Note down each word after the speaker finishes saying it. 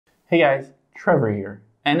Hey guys, Trevor here.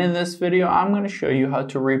 And in this video, I'm going to show you how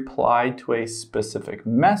to reply to a specific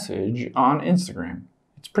message on Instagram.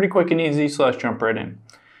 It's pretty quick and easy, so let's jump right in.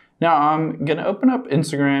 Now I'm going to open up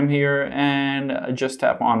Instagram here and just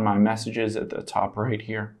tap on my messages at the top right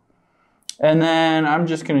here. And then I'm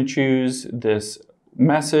just going to choose this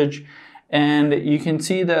message. And you can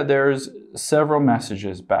see that there's several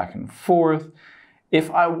messages back and forth. If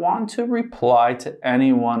I want to reply to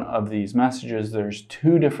any one of these messages, there's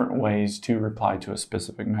two different ways to reply to a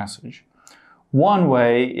specific message. One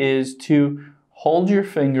way is to hold your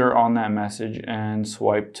finger on that message and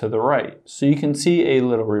swipe to the right. So you can see a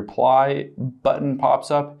little reply button pops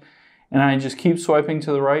up, and I just keep swiping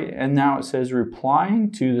to the right, and now it says replying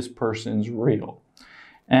to this person's reel.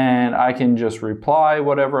 And I can just reply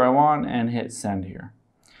whatever I want and hit send here.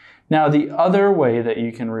 Now, the other way that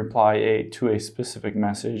you can reply to a specific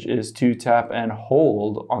message is to tap and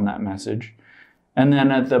hold on that message. And then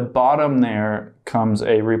at the bottom there comes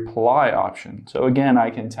a reply option. So again, I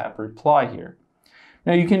can tap reply here.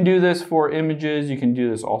 Now you can do this for images. You can do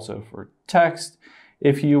this also for text.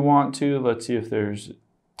 If you want to, let's see if there's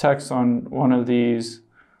text on one of these.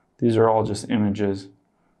 These are all just images.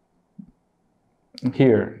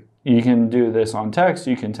 Here, you can do this on text.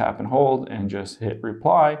 You can tap and hold and just hit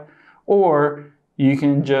reply. Or you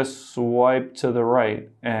can just swipe to the right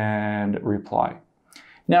and reply.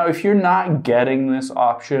 Now, if you're not getting this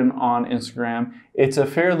option on Instagram, it's a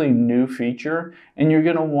fairly new feature and you're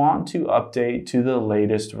going to want to update to the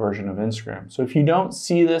latest version of Instagram. So if you don't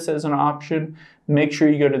see this as an option, make sure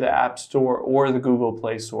you go to the App Store or the Google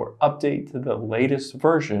Play Store, update to the latest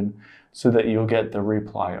version so that you'll get the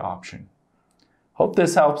reply option. Hope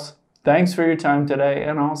this helps. Thanks for your time today,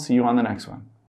 and I'll see you on the next one.